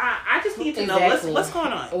 I just need to know what's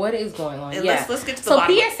going on. What is going on? And let's get to the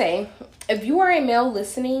bottom. So PSA, if you are a male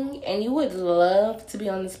listening and you would love to be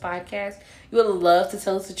on this podcast, you would love to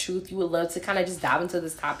tell us the truth, you would love to kind of just dive into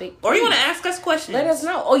this topic, or you want to ask us questions, let us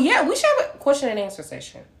know. Oh yeah, we should have a question and answer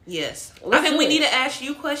session. Yes. I think we need to ask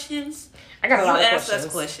you questions. I got a lot of questions. You ask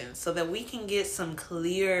us questions so that we can get some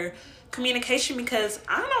clear communication, because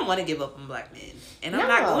I don't want to give up on black men, and I'm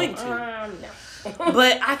not going to. No.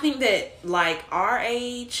 But I think that, like, our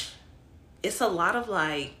age, it's a lot of,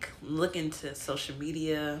 like, looking to social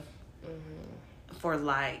media for,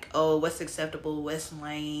 like, oh, what's acceptable, what's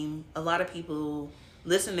lame. A lot of people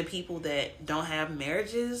listen to people that don't have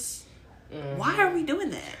marriages. Why are we doing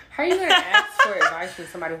that? How are you going to ask for advice from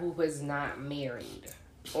somebody who is not married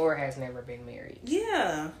or has never been married?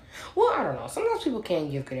 Yeah. Well, I don't know. Sometimes people can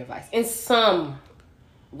give good advice. In some...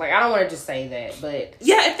 Like, I don't want to just say that, but...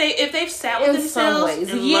 Yeah, if they've sat with themselves and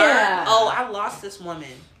learned, oh, I lost this woman.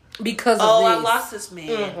 Because of this. Oh, I lost this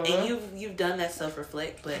man. And you've done that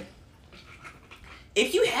self-reflect, but...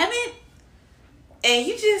 If you haven't, and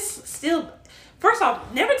you just still... First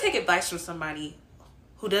off, never take advice from somebody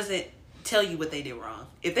who doesn't tell you what they did wrong.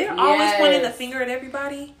 If they're always pointing the finger at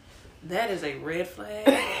everybody, that is a red flag.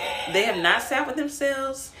 They have not sat with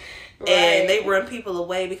themselves... Right. And they run people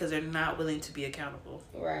away because they're not willing to be accountable.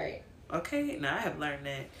 Right. Okay? Now, I have learned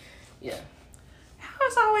that. Yeah. How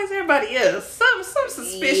is always everybody else? Some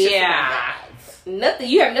suspicious. Yeah. Nothing.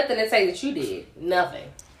 You have nothing to say that you did. Nothing.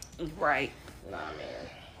 Right. Nah, man.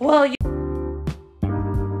 Well,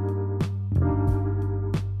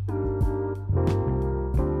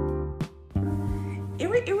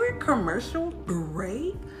 We're commercial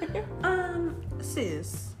break.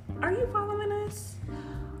 Sis, are you following us?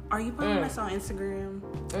 Are you following us on Instagram?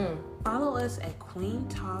 Follow us at Queen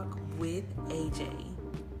Talk with AJ.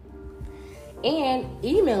 And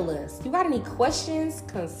email us. You got any questions,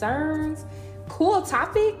 concerns, cool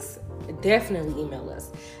topics? Definitely email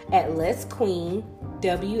us at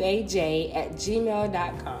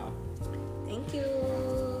letsqueenwaj@gmail.com. Thank you.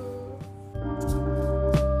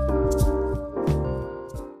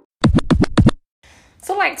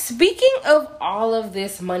 So, like, speaking of all of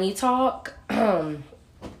this money talk,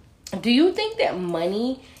 do you think that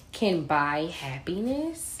money can buy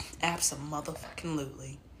happiness?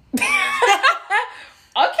 Absolutely. Okay,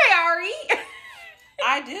 Ari.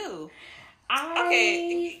 I do.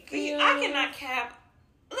 I cannot cap.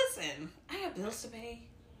 Listen, I have bills to pay.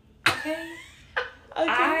 Okay.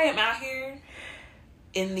 I am out here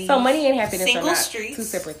in these money and happiness single are not streets. Two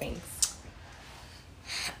separate things.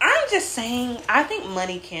 I'm just saying, I think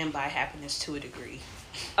money can buy happiness to a degree.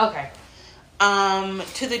 Okay.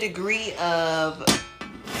 To the degree of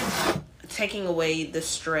taking away the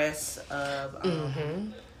stress of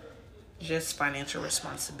just financial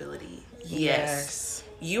responsibility. Yes.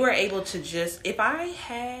 You are able to just, if I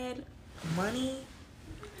had money,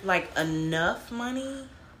 like enough money,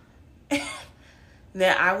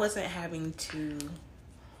 that I wasn't having to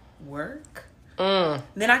work, then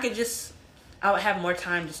I would have more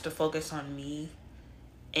time just to focus on me,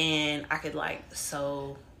 and I could like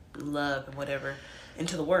sow love and whatever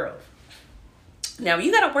into the world. Now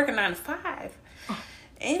you gotta work a 9 to 5.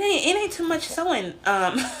 It ain't too much sewing.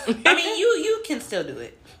 I mean, you can still do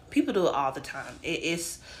it. People do it all the time.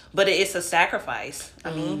 But it's a sacrifice.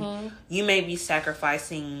 I mean, you may be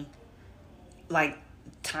sacrificing like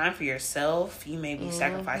time for yourself. You may be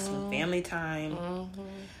sacrificing family time.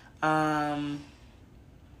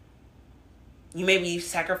 You may be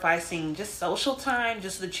sacrificing just social time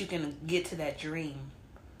just so that you can get to that dream.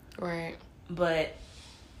 Right. But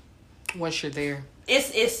once you're there,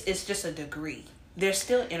 it's just a degree. There's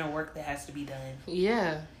still inner work that has to be done.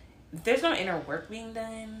 Yeah. If there's no inner work being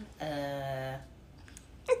done,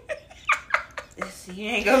 you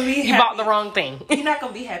ain't gonna be happy. You bought the wrong thing. You're not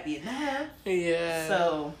gonna be happy enough. Yeah.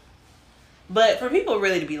 So, but for people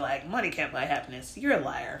really to be like, money can't buy happiness, you're a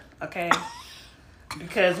liar, okay?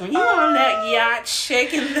 Because when you're on that yacht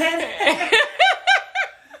shaking that,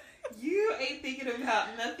 you ain't thinking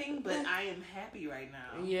about nothing but I am happy right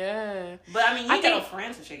now. Yeah. But I mean, you got no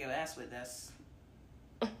friends to shake your ass with.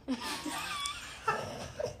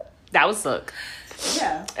 That would suck.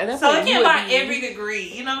 Yeah. And so it can't buy every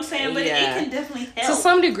degree, you know what I'm saying? But it can definitely help. To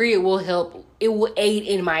some degree, it will help. It will aid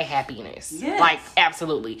in my happiness. Yes. Like,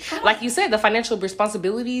 absolutely. Like you said, the financial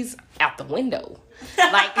responsibilities out the window.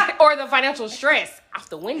 Like, or the financial stress out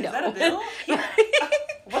the window. Is that a bill?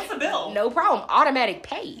 What's the bill? No problem. Automatic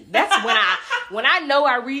pay. That's when I know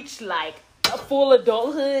I reach like a full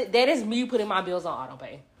adulthood. That is me putting my bills on auto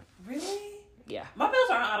pay. Really? Yeah. My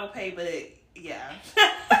bills are on auto pay, but yeah.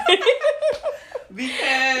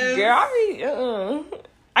 Because girl,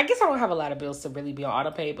 I guess I don't have a lot of bills to really be on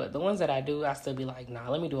auto pay, but the ones that I do, I still be like, nah,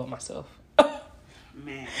 let me do it myself.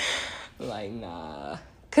 Man. Like, nah.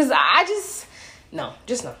 Cause I just no.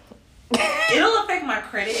 It'll affect my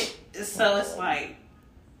credit, so it's like,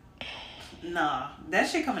 nah, that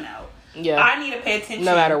shit coming out. Yeah. I need to pay attention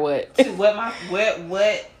no matter what. To what I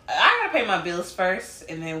gotta pay my bills first,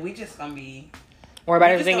 and then we just gonna be worry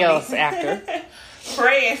about everything else after.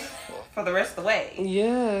 Praying for the rest of the way.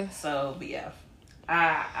 Yeah. So, but yeah.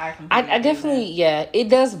 I definitely, it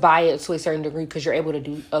does buy it to a certain degree because you're able to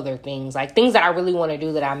do other things. Like things that I really want to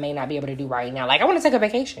do that I may not be able to do right now. Like I want to take a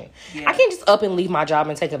vacation. Yeah. I can't just up and leave my job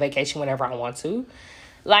and take a vacation whenever I want to.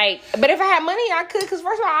 Like, but if I had money, I could because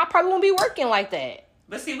first of all, I probably won't be working like that.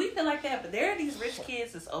 But see, we feel like that, but there are these rich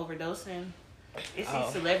kids that's overdosing. It's these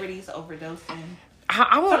celebrities overdosing.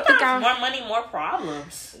 I won't think more money, more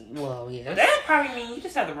problems. Well, yeah. That probably mean you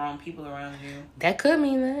just have the wrong people around you. That could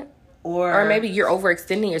mean that. Or maybe you're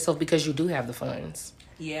overextending yourself because you do have the funds.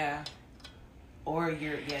 Yeah. Or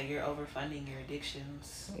you're overfunding your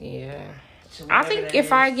addictions. Yeah. I think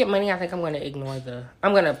if I get money, I think I'm going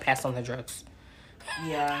to pass on the drugs.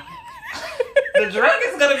 Yeah. The drug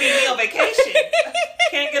is going to be me on vacation.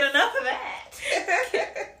 Can't get enough of that.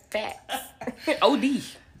 Facts. OD.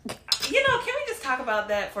 Can we just talk about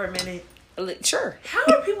that for a minute? Sure. How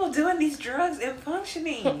are people doing these drugs and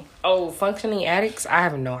functioning? Functioning addicts? I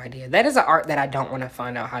have no idea. That is an art that I don't want to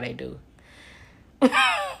find out how they do.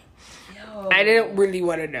 I didn't really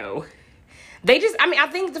want to know. I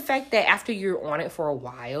think the fact that after you're on it for a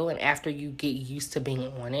while and after you get used to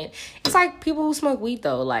being on it, it's like people who smoke weed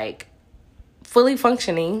though, like fully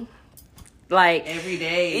functioning. Like every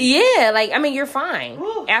day. Yeah, you're fine.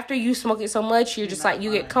 Woo. After you smoke it so much, you're just like,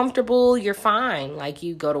 you get comfortable, you're fine. Like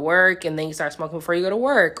you go to work and then you start smoking before you go to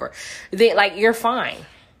work, or you're fine.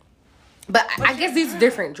 But I guess these are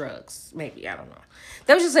different drugs. Maybe, I don't know.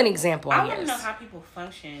 That was just an example, I guess. I want to know how people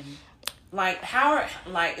function.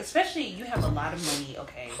 Especially you have a lot of money,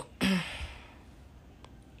 okay.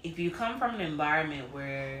 If you come from an environment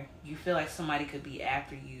where you feel like somebody could be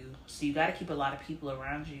after you, so you got to keep a lot of people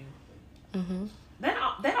around you. Mm-hmm.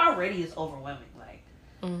 That already is overwhelming. Like,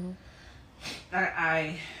 mm-hmm.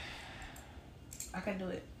 I can do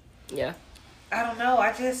it. Yeah. I don't know.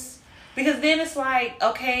 Because then it's like,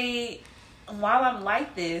 okay, while I'm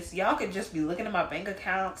like this, y'all could just be looking at my bank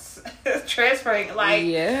accounts, transferring. Like,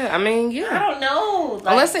 yeah. I don't know.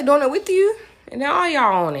 Like, unless they're doing it with you, and now all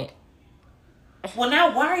y'all on it. Well,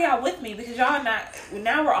 now why are y'all with me? Because y'all not.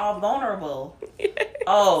 Now we're all vulnerable.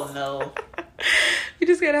 Oh no. You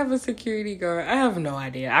just gotta have a security guard. I have no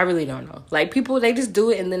idea. I really don't know. Like people, they just do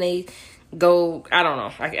it and then they go. I don't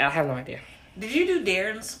know. I have no idea. Did you do DARE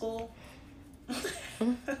in school?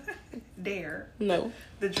 DARE. No.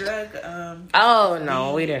 The drug. Oh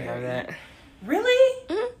no, we didn't have that. Really?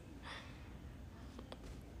 Mm-hmm.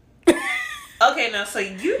 Okay, now so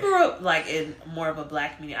you grew up like in more of a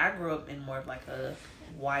black community. I grew up in more of like a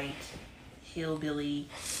white hillbilly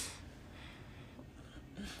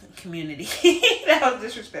community. That was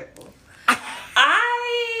disrespectful.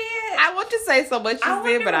 I want to say so much you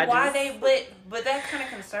said, but but that kind of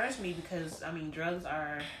concerns me because drugs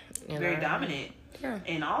are very dominant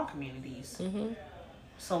in all communities. Mm-hmm.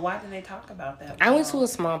 So why didn't they talk about that? I went to a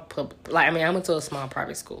small I went to a small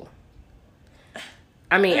private school.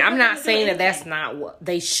 I'm not saying that that's not what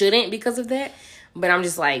they shouldn't because of that, But I'm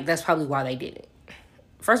just like, that's probably why they did it.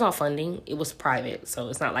 First off, funding, it was private, so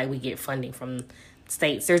it's not like we get funding from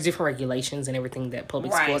states. There's different regulations and everything that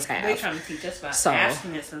public schools have. They're trying to teach us about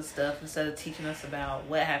abstinence and stuff instead of teaching us about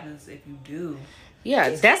what happens if you do.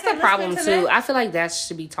 Yeah, that's the problem too. I feel like that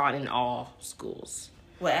should be taught in all schools.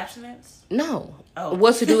 What, abstinence? No. Oh.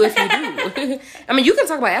 What to do if you do. I mean, you can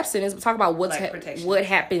talk about abstinence, but talk about what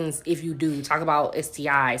happens if you do. Talk about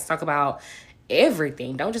STIs. Talk about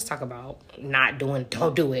everything. Don't just talk about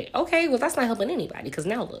don't do it. Okay, well, that's not helping anybody, because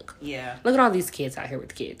now look. Yeah. Look at all these kids out here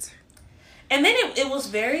with kids. And then it was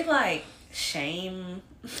very, like, shame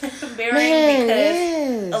bearing,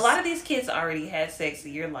 because a lot of these kids already had sex,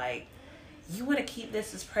 and you're like, you want to keep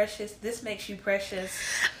this as precious? This makes you precious.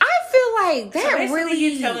 I feel like that, so basically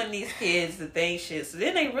you're telling these kids that they ain't shit. So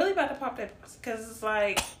then they really about to pop that, because it's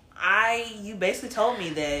like, you basically told me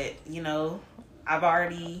that, you know, I've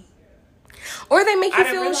already... Or they make you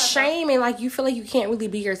feel shame and like you feel like you can't really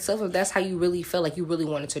be yourself if that's how you really feel, like you really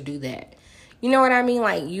wanted to do that. You know what I mean?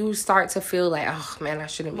 Like you start to feel like, oh man, I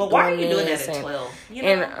shouldn't be doing this. But why are you doing that at 12? You know?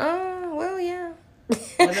 And well, yeah.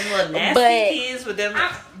 With them little nasty kids with them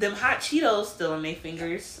hot Cheetos still in their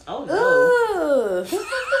fingers. Oh no.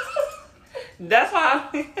 That's why.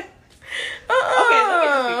 Okay, let me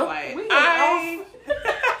just be quiet.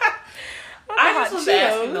 I just was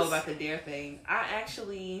asking though about the dare thing. I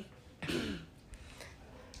actually,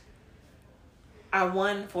 I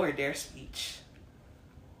won for a dare speech,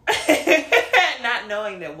 not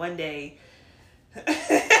knowing that one day.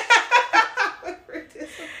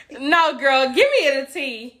 No, girl, give me the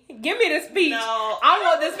tea. Give me the speech. No, I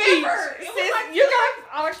want the speech. Sis, like, you gotta.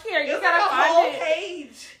 I don't care. You gotta find a whole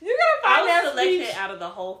page. You gotta find that speech. I was selected out of the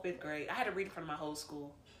whole 5th grade. I had to read in front of my whole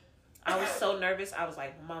school. I was so nervous. I was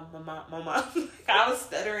like, mama. I was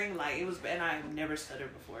stuttering like it was, and I've never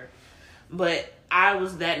stuttered before. But I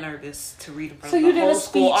was that nervous to read in front of the whole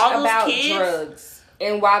school. So you did a speech about drugs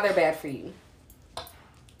and why they're bad for you.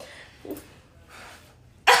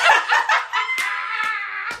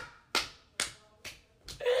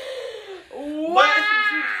 Wow.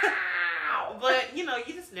 But, you know,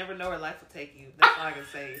 you just never know where life will take you. That's all I can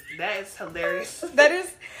say. That is hilarious. That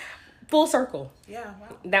is full circle. Yeah,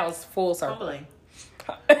 wow. That was full circle. Humbling.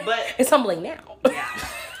 But it's humbling now. Yeah.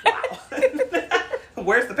 Wow.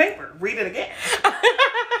 Where's the paper? Read it again.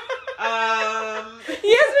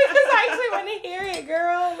 Yes, because I actually want to hear it,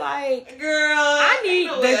 girl. Like, girl, I need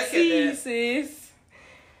the tea, sis.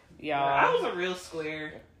 Y'all, I was a real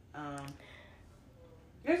square.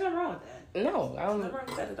 There's nothing wrong with that. No, I don't. Nothing wrong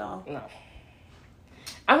with that at all. No.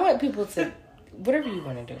 I want people to, whatever you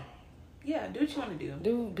want to do. Yeah, do what you want to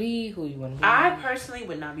do. Be who you want to be. I personally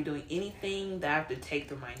would not be doing anything that I have to take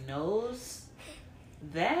through my nose.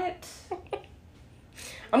 That.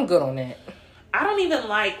 I'm good on that. I don't even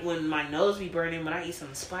like when my nose be burning when I eat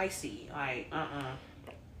something spicy. Like, I'm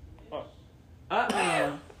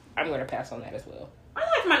going to pass on that as well. I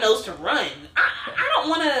like my nose to run. I don't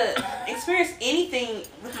want to experience anything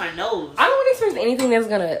with my nose. I don't want to experience anything that's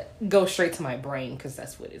going to go straight to my brain, because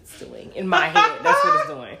that's what it's doing. In my head, that's what it's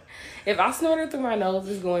doing. If I snort it through my nose,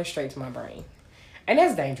 it's going straight to my brain. And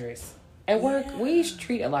that's dangerous. At work, we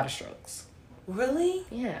treat a lot of strokes. Really?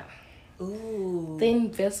 Yeah. Ooh. Thin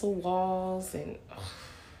vessel walls and...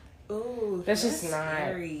 Ooh. That's just not...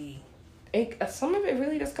 Scary. Some of it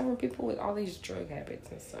really does come from people with all these drug habits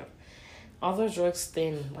and stuff. All those drugs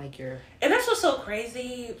thin, like your... And that's what's so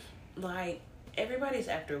crazy. Like, everybody's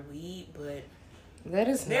after weed, but...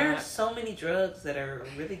 There are so many drugs that are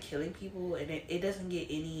really killing people, and it doesn't get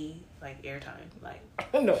any, like, airtime. Like,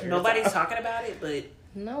 nobody's talking about it, but...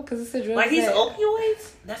 No, because it's a drug. Like these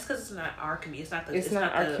opioids, that's because it's not our community. It's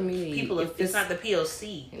not our the community. People. It's not the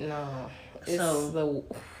POC. No, it's the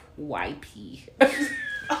YP.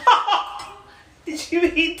 Did you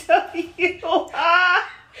eat W?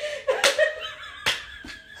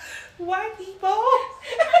 White people.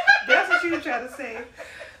 That's what you were trying to say.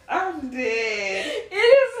 I'm dead. It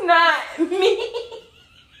is not me.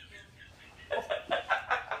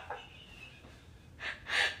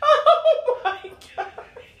 Oh my god.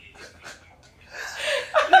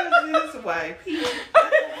 This is white people.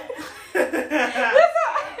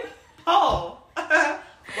 Oh.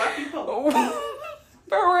 White people.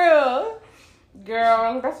 For real.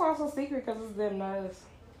 Girl, that's why it's a secret, because it's them, not us.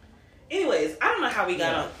 Anyways, I don't know how we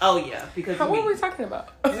got on. Oh, yeah. Because what were we talking about?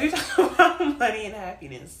 We were talking about money and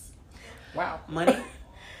happiness. Wow. Money.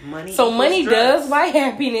 So money does buy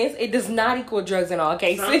happiness. It does not equal drugs in all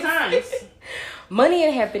cases. Sometimes. Money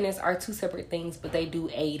and happiness are two separate things, but they do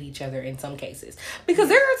aid each other in some cases. Because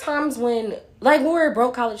there are times when we were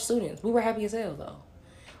broke college students, we were happy as hell, though.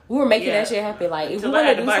 We were making that shit happen. Like, if we want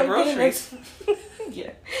to do something,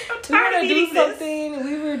 yeah. I'm tired we want to do something.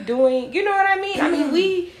 We were doing, you know what I mean? I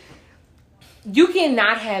mean, you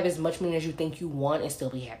cannot have as much money as you think you want and still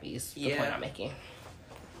be happy. Is the point I'm making.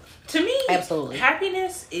 To me, absolutely,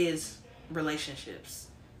 happiness is relationships.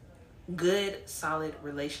 Good, solid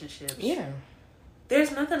relationships. Yeah.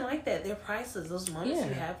 There's nothing like that. They're priceless. Those moments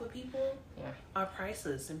you have with people are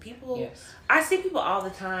priceless. And people, I see people all the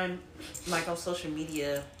time, like on social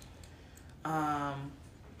media,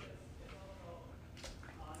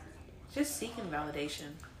 just seeking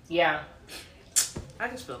validation. Yeah. I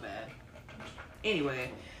just feel bad.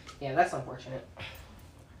 Anyway. Yeah, that's unfortunate.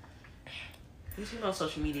 These people on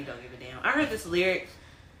social media don't give a damn. I heard this lyric.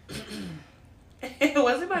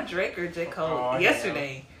 Was it by Drake or J. Cole?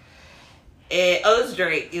 Yesterday. And, it was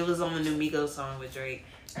Drake. It was on the new Migos song with Drake.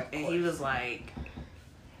 And he was like,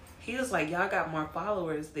 y'all got more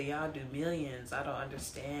followers than y'all do millions. I don't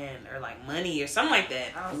understand. Or like money or something like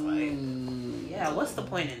that. I was like, yeah, what's the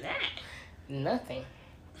point in that? Nothing.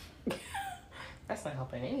 That's not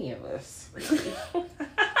helping any of us.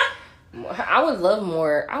 I would love,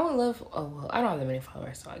 oh, well, I don't have that many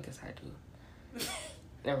followers, so I guess I do.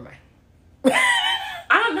 Never mind.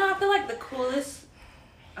 I don't know. I feel like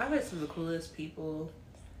I bet some of the coolest people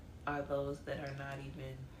are those that are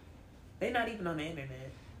they're not even on the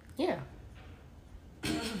internet. Yeah.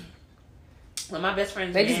 Well, my best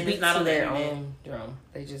friend's man is not on the internet. Own drum.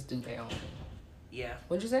 They just do their own thing. Yeah.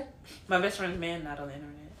 What'd you say? My best friend's man, not on the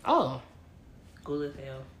internet. Oh. Cool as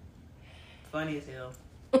hell. Funny as hell.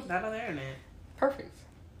 Not on the internet. Perfect.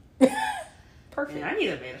 Perfect. And I need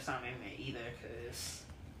a better song on the internet either, because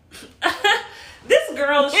this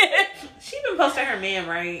girl, she been posting her man,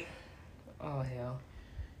 right? Oh, hell.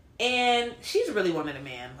 And she's really wanted a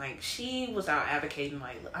man. Like, she was out advocating,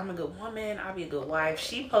 like, I'm a good woman, I'll be a good wife.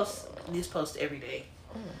 She posts this post every day.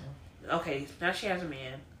 Okay, now she has a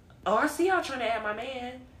man. Oh, I see y'all trying to add my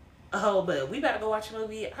man. Oh, but we better go watch a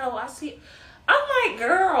movie. Oh, I see. I'm like,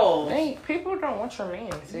 girl. Hey, people don't want your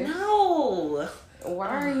man, sis. No. Why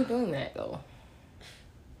are you doing that, though?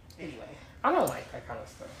 Anyway. I don't like that kind of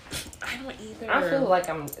stuff. I don't either. I feel like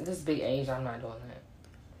I'm this big age, I'm not doing that.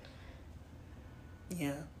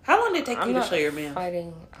 Yeah. How long did it take you to show your man?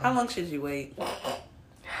 Fighting. How long should you wait?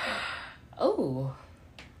 Oh.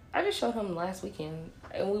 I just showed him last weekend.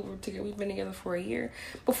 And we were together. We've been together for a year.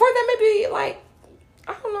 Before that, maybe like,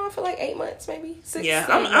 I don't know. I feel like 8 months, maybe 6. Yeah,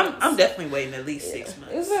 I'm definitely waiting at least 6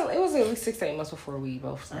 months. It was at least 6 to 8 months before we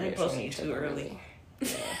both started. I ain't posting you too early. Yeah.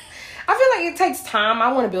 I feel like it takes time.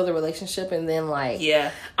 I want to build a relationship, and then like,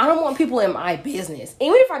 I don't want people in my business.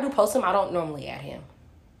 Even if I do post him, I don't normally add him.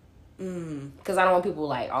 Because I don't want people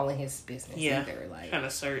like all in his business either. Like, kind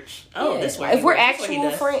of search. Oh, this way. If we're actual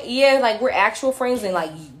friends, like we're actual friends and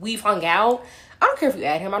like we've hung out. I don't care if you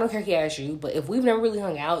add him. I don't care if he adds you. But if we've never really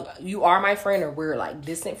hung out, you are my friend or we're like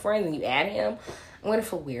distant friends, and you add him, I'm gonna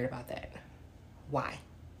feel weird about that. Why?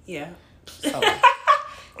 Yeah. So,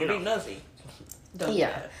 you're being nosy. Don't do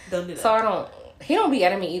that. Don't do that. So he don't be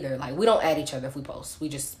adding me either. Like, we don't add each other if we post. We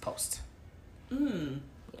just post.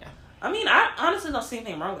 Yeah. I mean, I honestly don't see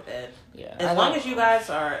anything wrong with that. Yeah. As long as you guys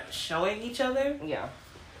are showing each other. Yeah.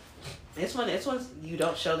 It's when you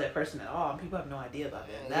don't show that person at all and people have no idea about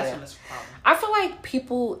it. That's when it's a problem. I feel like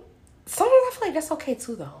sometimes I feel like that's okay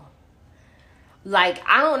too, though. Like,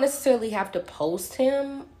 I don't necessarily have to post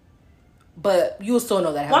him, but you'll still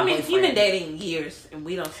know that I have a boyfriend. If you've been dating years and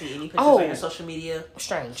we don't see any pictures on your social media.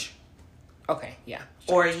 Strange. Okay, yeah.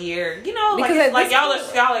 Strange. Or a year. You know, because like y'all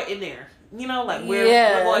are in there. You know, like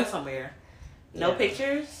we're going somewhere. No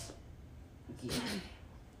pictures. Yeah.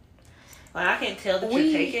 Like, I can't tell that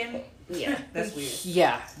you're taken. Yeah, that's weird.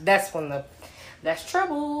 Yeah, that's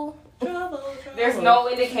trouble. Trouble. There's no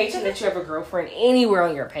indication that you have a girlfriend anywhere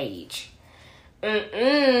on your page. Bud.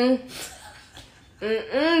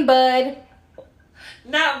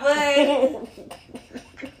 Not bud.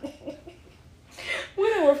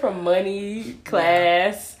 We went from money,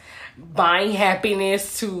 class, buying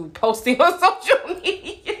happiness to posting on social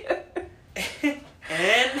media.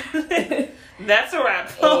 And that's a wrap,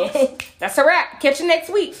 folks. That's a wrap. Catch you next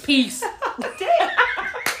week. Peace. Damn.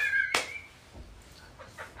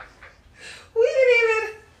 We didn't even.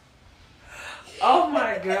 Oh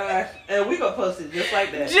my god. And we gonna post it just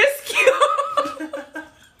like that. Just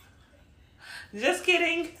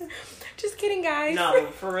kidding. Just kidding, guys. No,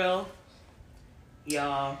 for real.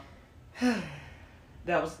 Y'all.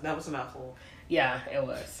 That was a mouthful. Yeah, it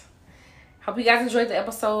was. Hope you guys enjoyed the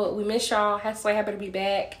episode. We miss y'all. Happy to be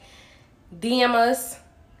back. DM us.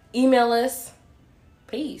 Email us.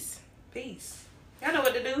 Peace. Y'all know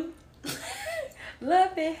what to do.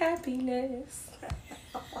 Love and happiness.